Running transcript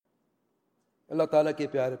اللہ تعالیٰ کے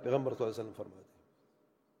پیارے پیغمبر صلی اللہ علیہ وسلم فرماتے ہیں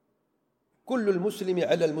کل المسلم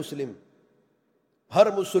علی المسلم، ہر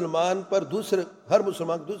مسلمان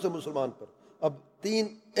دوسرے مسلمان پر. اب 3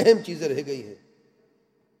 اہم چیزیں رہ گئی ہیں.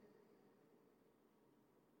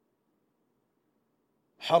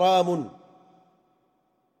 حرام،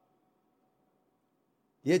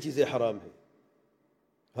 یہ چیزیں حرام ہیں.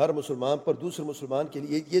 ہر مسلمان پر دوسرے مسلمان کے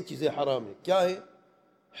لیے یہ چیزیں حرام ہیں. کیا ہے؟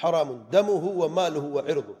 حرام دمہ و مالہ و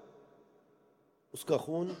عرضہ، اس کا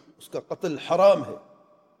خون، اس کا قتل حرام ہے،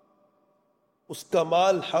 اس کا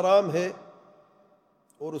مال حرام ہے،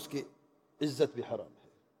 اور اس کی عزت بھی حرام ہے.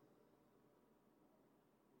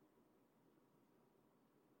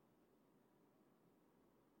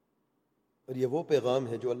 اور یہ وہ پیغام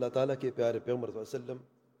ہے جو اللہ تعالیٰ کے پیارے پیغمبر صلی اللہ علیہ وسلم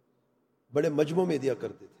بڑے مجموع میں دیا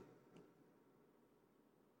کرتے تھے.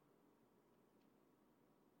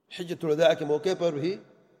 حجۃ الوداع کے موقع پر بھی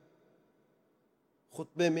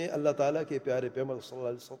خطبے میں اللہ تعالیٰ کے پیارے پیغمبر صلی اللہ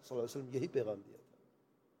علیہ وسلم یہی پیغام دیا تھا.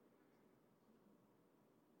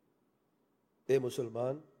 اے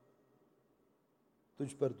مسلمان،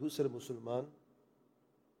 تجھ پر دوسرے مسلمان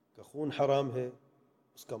کا خون حرام ہے،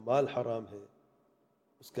 اس کا مال حرام ہے،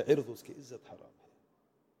 اس کا عرض، اس کی عزت حرام ہے.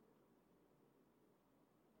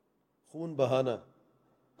 خون بہانا،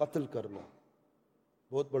 قتل کرنا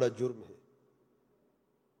بہت بڑا جرم ہے.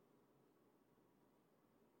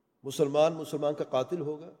 مسلمان کا قاتل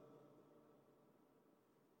ہوگا.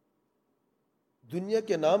 دنیا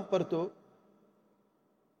کے نام پر تو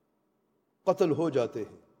قتل ہو جاتے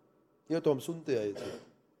ہیں، یہ تو ہم سنتے آئے تھے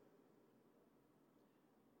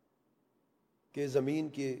کہ زمین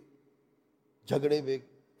کے جھگڑے میں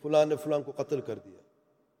فلاں نے فلاں کو قتل کر دیا،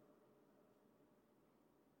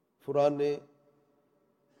 فلاں نے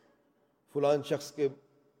فلاں شخص کے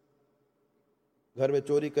گھر میں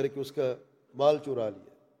چوری کر کے اس کا مال چرا لیا،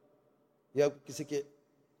 یا کسی کے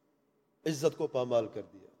عزت کو پامال کر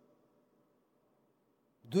دیا.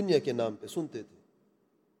 دنیا کے نام پہ سنتے تھے.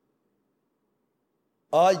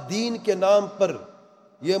 آج دین کے نام پر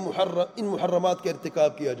ان محرمات کا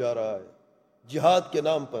ارتکاب کیا جا رہا ہے. جہاد کے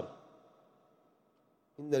نام پر.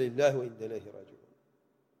 انا للہ و انا الیہ راجعون.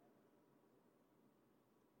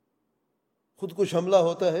 خودکش حملہ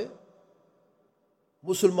ہوتا ہے،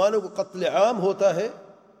 مسلمانوں کو قتل عام ہوتا ہے،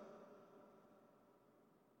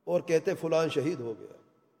 اور کہتے فلان شہید ہو گیا.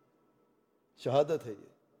 شہادت ہے یہ.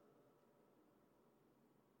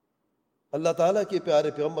 اللہ تعالیٰ کے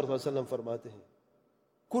پیارے پیغمبر صلی اللہ علیہ وسلم فرماتے ہیں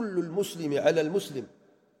کل المسلم علی المسلم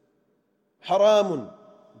حرام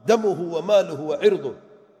دمہ و مالہ و عرضہ.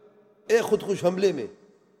 ایک خودکش حملے میں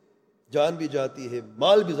جان بھی جاتی ہے،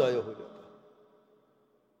 مال بھی ضائع ہو جاتا ہے.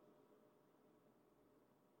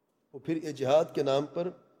 اور پھر یہ جہاد کے نام پر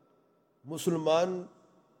مسلمان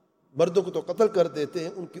مردوں کو تو قتل کر دیتے ہیں،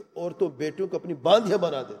 ان کی عورتوں بیٹیوں کو اپنی باندھیاں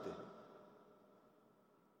بنا دیتے ہیں،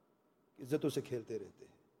 عزتوں سے کھیلتے رہتے ہیں،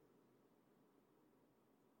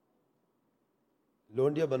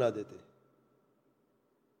 لونڈیاں بنا دیتے ہیں.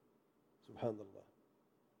 سبحان اللہ.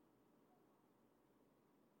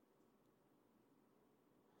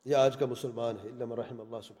 یہ آج کا مسلمان ہے، الا من رحم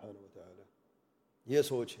اللہ سبحانہ و تعالی. یہ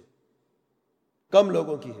سوچ ہے، کم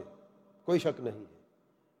لوگوں کی ہے، کوئی شک نہیں ہے،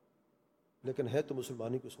 لیکن ہے تو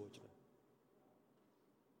مسلمانی کو سوچنا.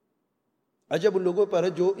 عجب ان لوگوں پر ہے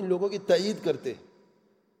جو ان لوگوں کی تائید کرتے ہیں.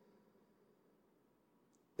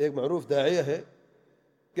 ایک معروف داعیہ ہے،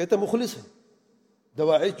 کہتا مخلص ہے.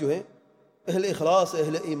 دواعش جو ہیں اہل اخلاص،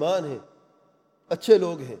 اہل ایمان ہیں، اچھے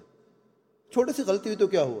لوگ ہیں. چھوٹی سی غلطی ہوئی تو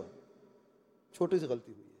کیا ہوا؟ چھوٹی سی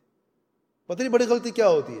غلطی ہوئی ہے، پتہ نہیں بڑی غلطی کیا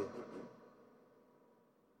ہوتی ہے.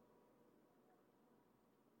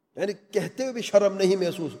 یعنی کہتے ہوئے بھی شرم نہیں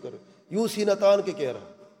محسوس کرے، یوں سینہ تان کے کہہ رہا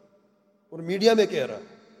اور میڈیا میں کہہ رہا.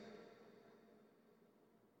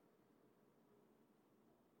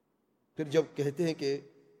 پھر جب کہتے ہیں کہ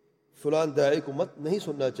فلان داعی کو مت نہیں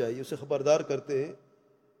سننا چاہیے، اسے خبردار کرتے ہیں،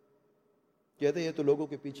 کہتے ہیں یہ تو لوگوں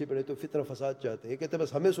کے پیچھے پڑے تو فتنہ فساد چاہتے ہیں. کہتے ہیں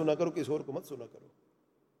بس ہمیں سنا کرو، کسی اور کو مت سنا کرو.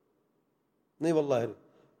 نہیں واللہ،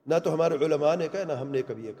 نہ تو ہمارے علماء نے کہا، نہ ہم نے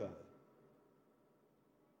کبھی یہ کہا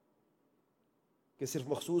کہ صرف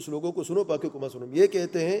مخصوص لوگوں کو سنو، باقی کو مت سنو. یہ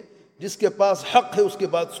کہتے ہیں جس کے پاس حق ہے اس کی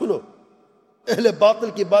بات سنو، اہل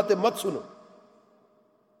باطل کی باتیں مت سنو،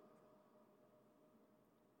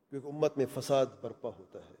 کیونکہ امت میں فساد برپا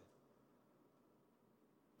ہوتا ہے.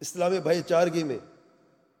 اسلامی بھائی چارگی میں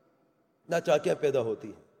ناچاکیاں پیدا ہوتی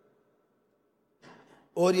ہیں،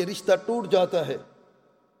 اور یہ رشتہ ٹوٹ جاتا ہے،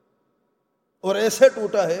 اور ایسے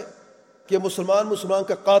ٹوٹا ہے کہ مسلمان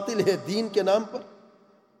کا قاتل ہے دین کے نام پر.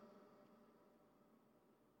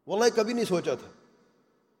 واللہ کبھی نہیں سوچا تھا،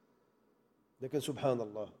 لیکن سبحان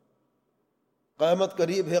اللہ، قیامت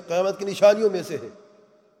قریب ہے، قیامت کی نشانیوں میں سے ہے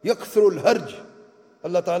یکثر الحرج،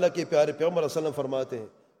 اللہ تعالیٰ کے پیارے پیغمبر صلی اللہ علیہ وسلم فرماتے ہیں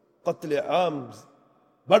قتل عام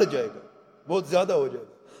بڑھ جائے گا، بہت زیادہ ہو جائے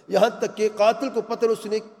گا، یہاں تک کہ قاتل کو پتہ نہیں اس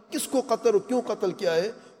نے کس کو قتل اور کیوں قتل کیا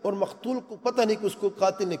ہے، اور مقتول کو پتہ نہیں کہ اس کو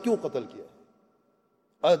قاتل نے کیوں قتل کیا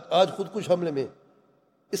ہے۔ آج خودکش حملے میں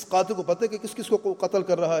اس قاتل کو پتہ ہے کہ کس کس کو قتل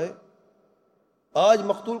کر رہا ہے؟ آج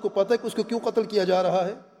مقتول کو پتہ ہے کہ اس کو کیوں قتل کیا جا رہا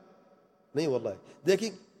ہے؟ نہیں واللہ۔ دیکھیں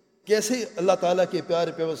کیسے اللہ تعالیٰ کے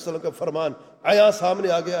پیارے پیغمبر صلی اللہ علیہ وسلم کا فرمان عیاں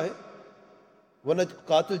سامنے آ گیا ہے، ورنہ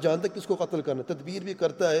قاتل جانتا ہے کس کو قتل کرنا، تدبیر بھی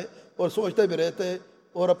کرتا ہے اور سوچتا بھی رہتا ہے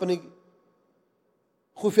اور اپنی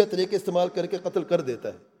خفیہ طریقے استعمال کر کے قتل کر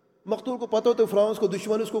دیتا ہے۔ مقتول کو پتہ ہوتا ہے فرعون اس کو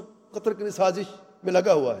دشمن اس کو قتل کرنے سازش میں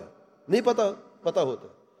لگا ہوا ہے، نہیں پتہ ہوتا،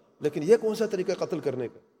 لیکن یہ کون سا طریقہ قتل کرنے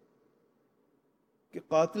کا کہ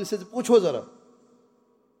قاتل سے پوچھو ذرا،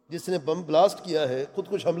 جس نے بم بلاسٹ کیا ہے،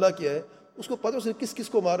 خودکش حملہ کیا ہے، اس کو پتہ اس نے کس کس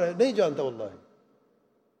کو مارا ہے؟ نہیں جانتا واللہ،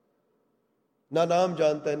 نہ نام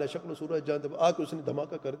جانتا ہے، نہ شکل و صورت جانتا ہے، آ کے اس نے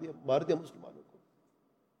دھماکہ کر دیا، مار دیا مسلمانوں کو۔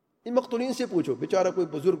 ان مقتولین سے پوچھو، بیچارہ کوئی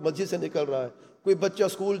بزرگ مسجد سے نکل رہا ہے، کوئی بچہ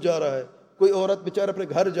اسکول جا رہا ہے، کوئی عورت بیچارہ اپنے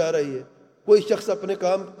گھر جا رہی ہے، کوئی شخص اپنے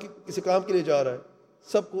کسی کام کے لیے جا رہا ہے،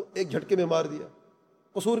 سب کو ایک جھٹکے میں مار دیا۔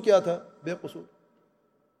 قصور کیا تھا؟ بے قصور۔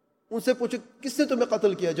 ان سے پوچھو کس نے تمہیں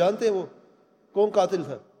قتل کیا؟ جانتے ہیں وہ کون قاتل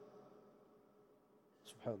تھا؟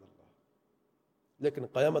 سبحان اللہ۔ لیکن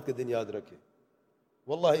قیامت کے دن یاد رکھے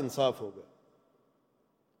واللہ انصاف ہوگا،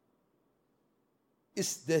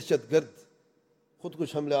 اس دہشت گرد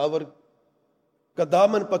خودکش حملہ آور کا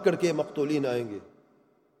دامن پکڑ کے مقتولین آئیں گے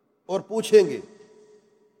اور پوچھیں گے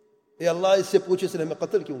اے اللہ اس سے پوچھے اس نے ہمیں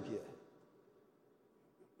قتل کیوں کیا ہے؟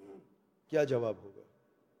 کیا جواب ہوگا؟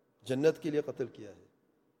 جنت کے لیے قتل کیا ہے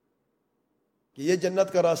کہ یہ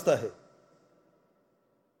جنت کا راستہ ہے؟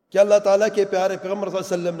 کیا اللہ تعالیٰ کے پیارے پیغمبر صلی اللہ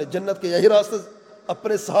علیہ وسلم نے جنت کے یہی راستہ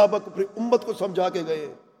اپنے صحابہ کو اپنی امت کو سمجھا کے گئے؟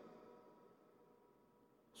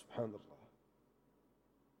 سبحان اللہ۔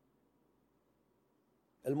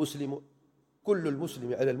 المسلم كل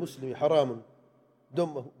المسلم على المسلم حرام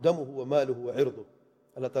دمه وماله وعرضه۔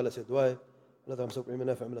 اللہ تعالیٰ سے دعا ہے اللہ تعالیٰ ہم سب کو علم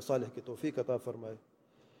نافع عمل صالح کی توفیق عطا فرمائے،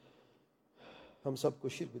 ہم سب کو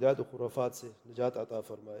شرک بدعت و خرافات سے نجات عطا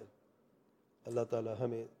فرمائے۔ اللہ تعالیٰ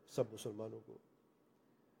ہمیں سب مسلمانوں کو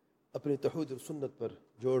اپنی توحید اور سنت پر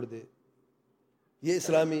جوڑ دے، یہ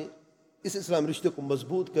اس اسلام رشتے کو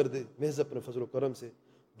مضبوط کر دے محض اپنے فضل و کرم سے،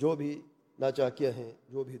 جو بھی ناچاکیاں ہیں،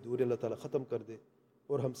 جو بھی دوری اللہ تعالیٰ ختم کر دے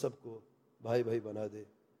اور ہم سب کو بھائی بھائی بنا دے۔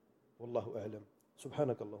 واللہ اعلم۔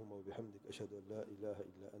 سبحانک اللہم و بحمدک اشہد ان لا الہ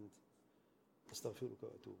الا انت استغفرک و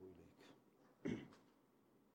اتوب الیک۔